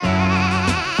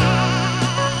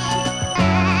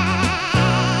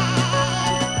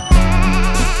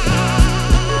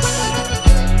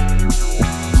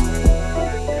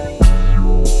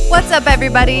What's up,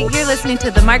 everybody? You're listening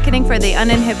to the Marketing for the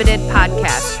Uninhibited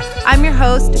podcast. I'm your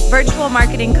host, virtual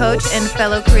marketing coach, and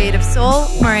fellow creative soul,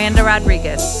 Miranda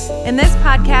Rodriguez. In this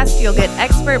podcast, you'll get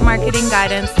expert marketing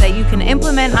guidance that you can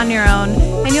implement on your own,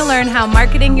 and you'll learn how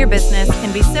marketing your business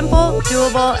can be simple,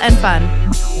 doable, and fun.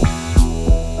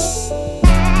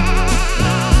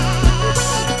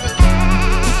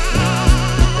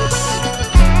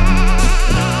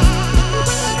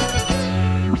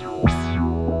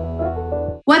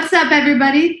 What's up,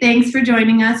 everybody? Thanks for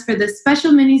joining us for this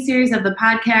special mini-series of the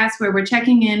podcast where we're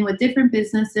checking in with different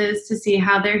businesses to see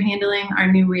how they're handling our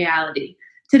new reality.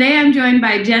 Today, I'm joined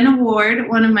by Jenna Ward,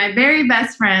 one of my very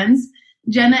best friends.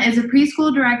 Jenna is a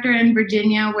preschool director in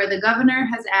Virginia where the governor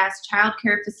has asked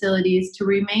childcare facilities to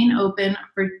remain open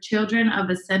for children of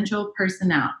essential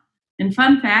personnel. And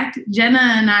fun fact, Jenna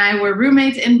and I were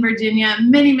roommates in Virginia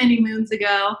many, many moons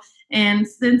ago, and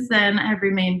since then have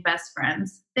remained best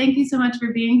friends. Thank you so much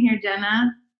for being here,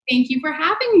 Jenna. Thank you for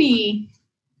having me.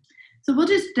 So we'll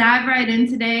just dive right in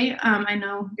today. I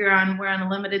know we're on a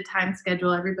limited time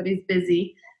schedule. Everybody's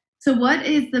busy. So what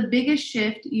is the biggest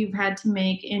shift you've had to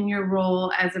make in your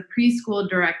role as a preschool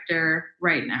director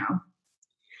right now?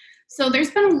 So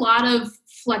there's been a lot of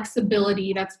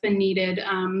flexibility that's been needed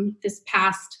this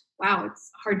past, it's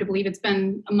hard to believe it's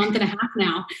been a month and a half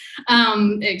now.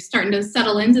 It's starting to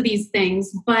settle into these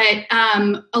things, but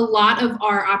a lot of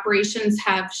our operations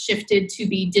have shifted to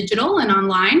be digital and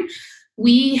online.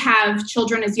 We have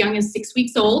children as young as 6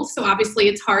 weeks old, so obviously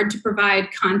it's hard to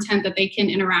provide content that they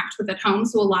can interact with at home.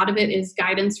 So a lot of it is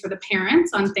guidance for the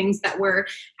parents on things that we're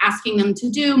asking them to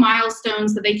do,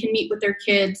 milestones that they can meet with their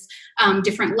kids,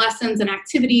 different lessons and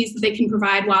activities that they can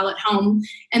provide while at home.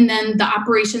 And then the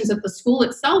operations at the school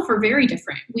itself are very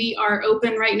different. We are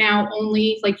open right now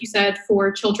only, like you said,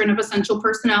 for children of essential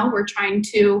personnel. We're trying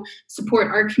to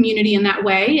support our community in that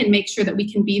way and make sure that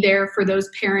we can be there for those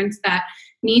parents that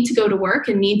need to go to work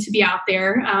and need to be out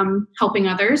there helping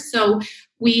others. So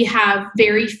we have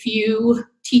very few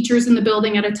teachers in the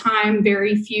building at a time,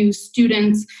 very few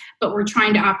students, but we're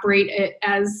trying to operate it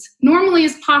as normally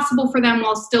as possible for them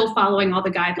while still following all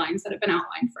the guidelines that have been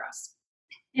outlined for us.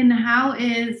 And how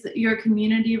is your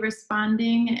community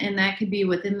responding? And that could be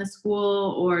within the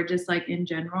school or just like in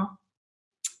general?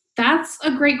 That's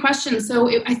a great question. So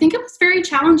I think it was very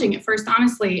challenging at first,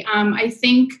 honestly. I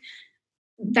think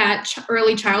that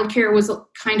early childcare was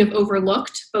kind of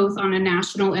overlooked both on a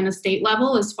national and a state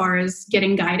level as far as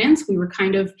getting guidance. We were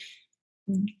kind of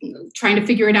trying to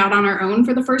figure it out on our own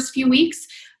for the first few weeks.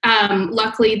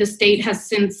 Luckily, the state has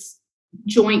since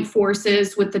joint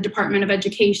forces with the Department of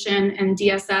Education and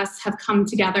DSS have come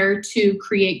together to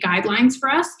create guidelines for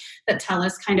us that tell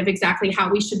us kind of exactly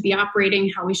how we should be operating,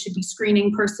 how we should be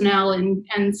screening personnel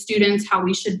and students, how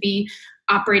we should be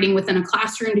operating within a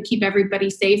classroom to keep everybody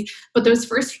safe. But those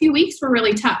first few weeks were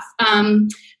really tough.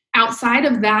 Outside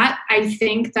of that, I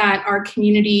think that our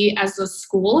community as a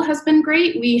school has been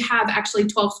great. We have actually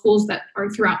 12 schools that are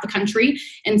throughout the country.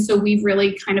 And so we've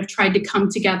really kind of tried to come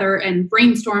together and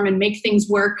brainstorm and make things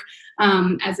work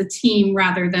as a team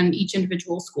rather than each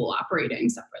individual school operating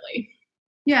separately.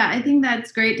 Yeah, I think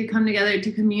that's great to come together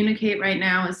to communicate right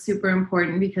now is super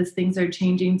important because things are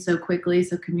changing so quickly.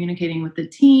 So communicating with the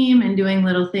team and doing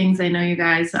little things. I know you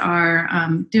guys are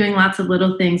doing lots of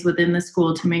little things within the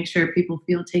school to make sure people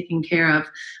feel taken care of,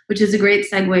 which is a great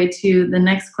segue to the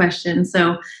next question.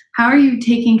 So how are you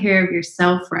taking care of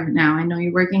yourself right now? I know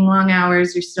you're working long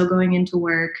hours, you're still going into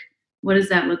work. What does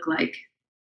that look like?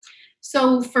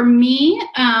 So for me,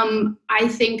 I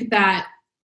think that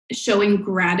showing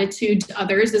gratitude to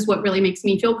others is what really makes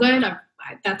me feel good.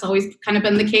 That's always kind of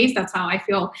been the case. That's how I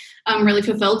feel really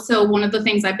fulfilled. So one of the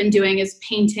things I've been doing is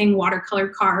painting watercolor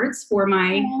cards for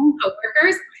my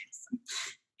coworkers. You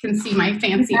can see my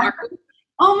fancy art.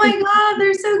 Oh my God,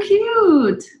 they're so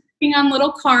cute. On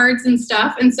little cards and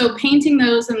stuff. And so painting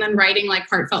those and then writing like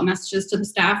heartfelt messages to the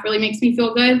staff really makes me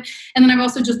feel good. And then I've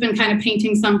also just been kind of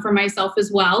painting some for myself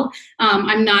as well.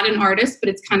 I'm not an artist, but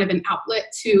it's kind of an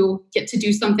outlet to get to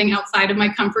do something outside of my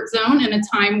comfort zone in a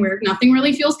time where nothing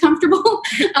really feels comfortable.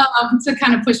 To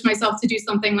kind of push myself to do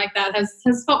something like that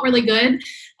has felt really good.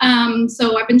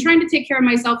 So I've been trying to take care of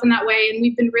myself in that way. And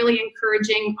we've been really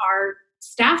encouraging our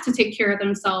staff to take care of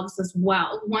themselves as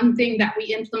well. One thing that we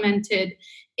implemented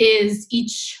is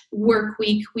each work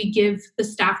week, we give the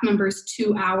staff members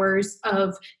 2 hours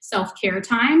of self-care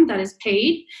time that is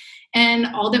paid. And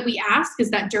all that we ask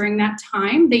is that during that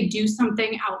time, they do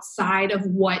something outside of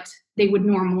what they would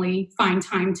normally find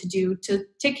time to do to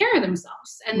take care of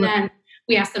themselves. And then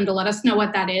we ask them to let us know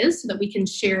what that is so that we can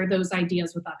share those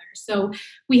ideas with others. So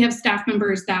we have staff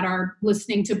members that are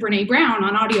listening to Brene Brown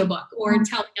on audiobook, or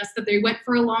telling us that they went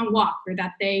for a long walk, or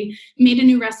that they made a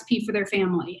new recipe for their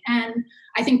family. And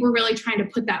I think we're really trying to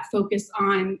put that focus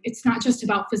on, it's not just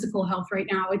about physical health right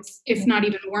now. It's, if not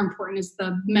even more important, is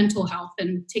the mental health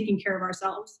and taking care of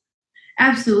ourselves.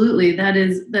 Absolutely.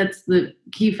 That's the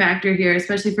key factor here,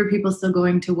 especially for people still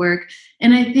going to work.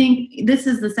 And I think this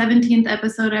is the 17th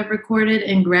episode I've recorded,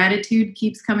 and gratitude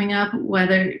keeps coming up,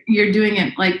 whether you're doing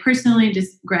it like personally,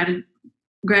 just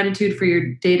gratitude for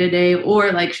your day-to-day,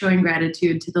 or like showing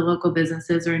gratitude to the local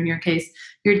businesses, or in your case,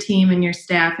 your team and your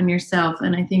staff and yourself.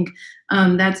 And I think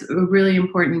that's a really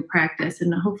important practice.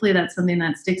 And hopefully that's something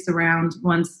that sticks around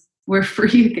once we're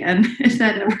free again, if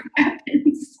that ever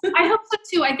happens. I hope so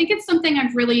too. I think it's something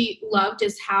I've really loved,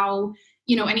 is how,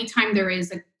 anytime there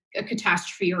is a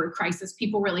catastrophe or a crisis,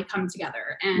 people really come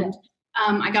together. And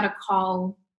I got a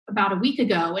call about a week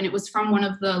ago, and it was from one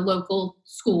of the local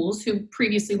schools who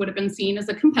previously would have been seen as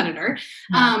a competitor.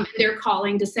 They're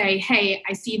calling to say, hey,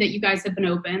 I see that you guys have been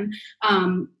open.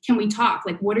 Can we talk?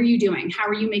 Like, what are you doing? How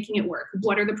are you making it work?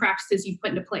 What are the practices you've put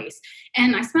into place?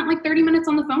 And I spent like 30 minutes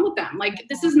on the phone with them. Like,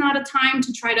 this is not a time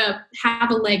to try to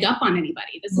have a leg up on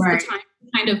anybody. This is the time to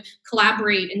kind of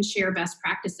collaborate and share best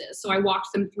practices. So I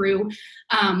walked them through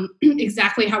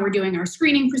exactly how we're doing our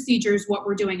screening procedures, what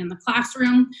we're doing in the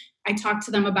classroom. I talked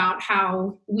to them about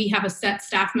how we have a set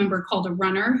staff member called a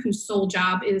runner, whose sole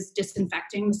job is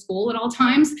disinfecting the school at all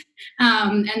times,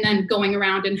 and then going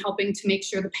around and helping to make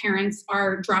sure the parents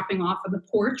are dropping off of the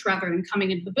porch rather than coming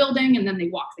into the building, and then they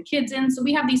walk the kids in. So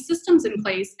we have these systems in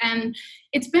place, and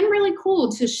it's been really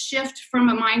cool to shift from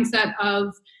a mindset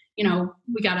of,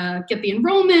 we got to get the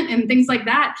enrollment and things like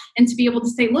that, and to be able to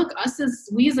say, look,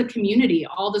 we as a community,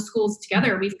 all the schools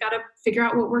together, we've got to figure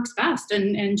out what works best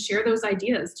and share those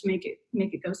ideas to make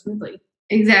it go smoothly.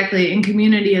 Exactly. And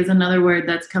community is another word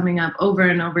that's coming up over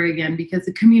and over again, because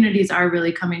the communities are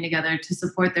really coming together to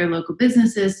support their local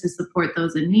businesses, to support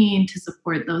those in need, to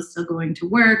support those still going to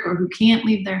work or who can't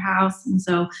leave their house. And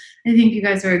so I think you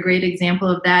guys are a great example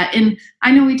of that. And I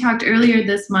know we talked earlier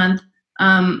this month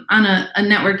on a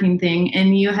networking thing,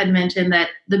 and you had mentioned that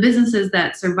the businesses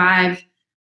that survive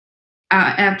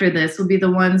after this will be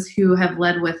the ones who have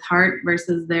led with heart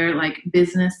versus their like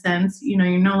business sense.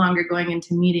 You're no longer going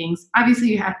into meetings.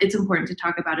 Obviously, it's important to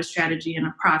talk about a strategy and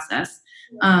a process,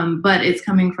 but it's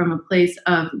coming from a place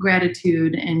of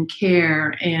gratitude and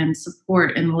care and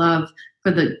support and love for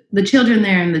the children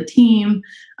there and the team.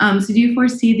 So do you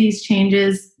foresee these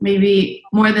changes, maybe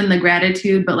more than the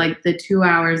gratitude, but like the 2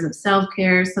 hours of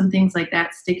self-care, some things like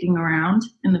that sticking around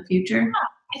in the future?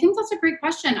 Yeah, I think that's a great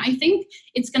question. I think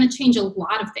it's going to change a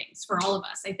lot of things for all of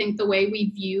us. I think the way we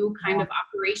view kind of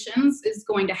operations is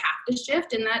going to have to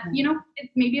shift, and that,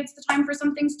 maybe it's the time for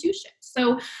some things to shift.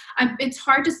 So it's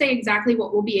hard to say exactly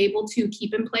what we'll be able to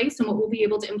keep in place and what we'll be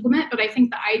able to implement. But I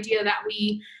think the idea that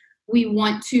we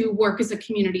want to work as a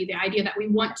community, the idea that we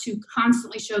want to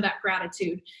constantly show that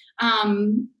gratitude.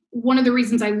 One of the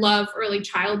reasons I love early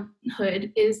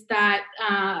childhood is that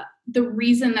the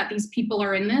reason that these people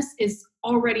are in this is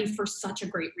already for such a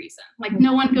great reason. Like,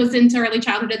 no one goes into early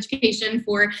childhood education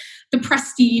for the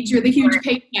prestige or the huge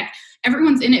paycheck.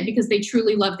 Everyone's in it because they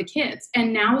truly love the kids.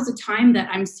 And now is a time that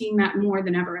I'm seeing that more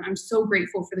than ever. And I'm so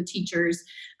grateful for the teachers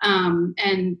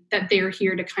and that they're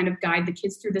here to kind of guide the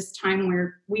kids through this time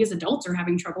where we as adults are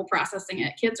having trouble processing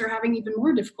it. Kids are having even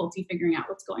more difficulty figuring out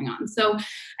what's going on. So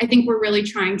I think we're really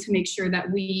trying to make sure that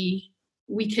we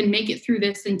can make it through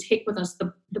this and take with us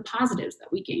the positives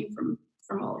that we gain from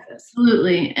all of this.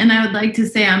 Absolutely. And I would like to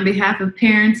say, on behalf of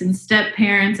parents and step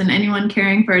parents and anyone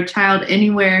caring for a child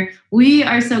anywhere, we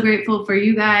are so grateful for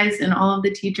you guys and all of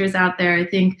the teachers out there. I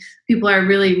think people are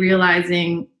really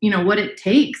realizing, what it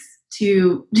takes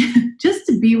to just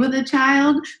to be with a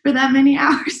child for that many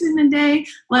hours in a day,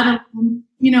 let alone,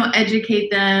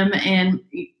 educate them and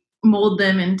mold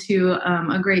them into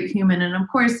a great human. And of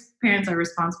course, parents are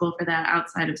responsible for that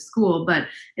outside of school, but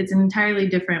it's entirely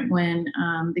different when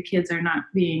the kids are not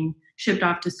being shipped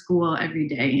off to school every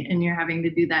day and you're having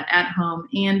to do that at home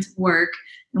and work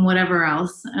and whatever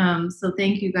else. So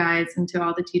thank you guys, and to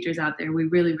all the teachers out there. We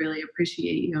really, really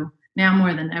appreciate you now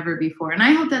more than ever before. And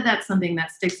I hope that that's something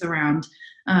that sticks around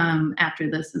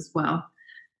after this as well.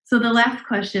 So the last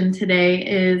question today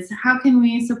is, how can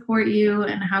we support you,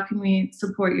 and how can we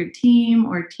support your team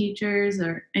or teachers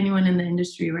or anyone in the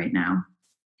industry right now?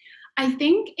 I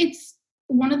think it's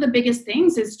one of the biggest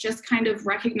things is just kind of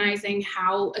recognizing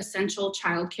how essential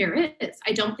childcare is.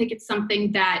 I don't think it's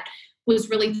something that was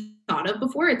really thought of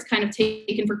before. It's kind of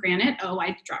taken for granted. Oh,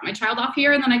 I drop my child off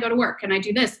here and then I go to work and I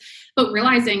do this. But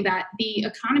realizing that the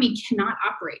economy cannot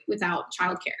operate without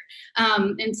childcare.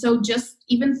 And so just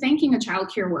even thanking a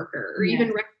childcare worker or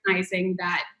even recognizing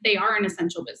that they are an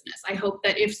essential business. I hope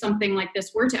that if something like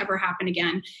this were to ever happen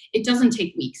again, it doesn't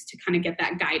take weeks to kind of get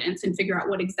that guidance and figure out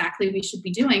what exactly we should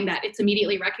be doing, that it's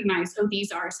immediately recognized, oh,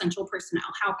 these are essential personnel.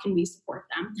 How can we support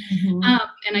them?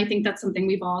 And I think that's something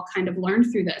we've all kind of learned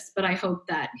through this, but I hope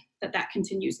that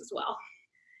continues as well.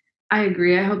 I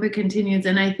agree. I hope it continues.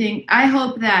 And I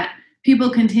hope that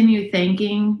people continue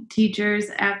thanking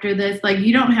teachers after this. Like,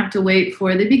 you don't have to wait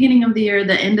for the beginning of the year,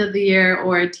 the end of the year,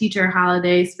 or a teacher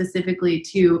holiday specifically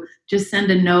to just send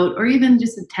a note or even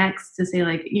just a text to say,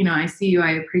 like, I see you,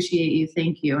 I appreciate you,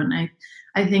 thank you. And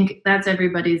I think that's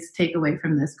everybody's takeaway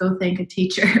from this. Go thank a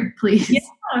teacher, please. Yeah.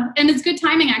 And it's good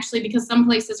timing, actually, because some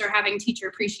places are having Teacher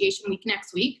Appreciation Week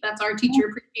next week. That's our Teacher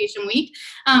Appreciation Week.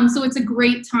 So it's a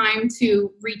great time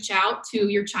to reach out to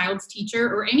your child's teacher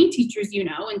or any teachers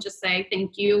and just say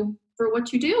thank you for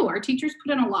what you do. Our teachers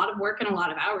put in a lot of work and a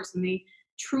lot of hours, and they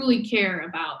truly care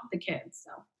about the kids.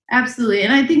 So. Absolutely.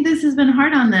 And I think this has been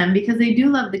hard on them because they do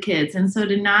love the kids. And so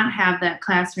to not have that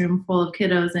classroom full of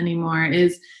kiddos anymore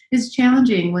is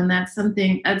challenging when that's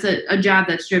a job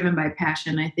that's driven by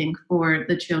passion, I think, for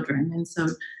the children. And so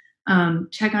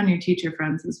check on your teacher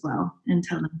friends as well and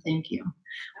tell them thank you.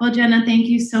 Well, Jenna, thank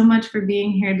you so much for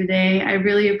being here today. I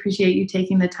really appreciate you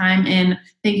taking the time, and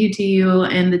thank you to you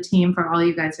and the team for all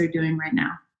you guys are doing right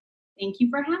now. Thank you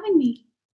for having me.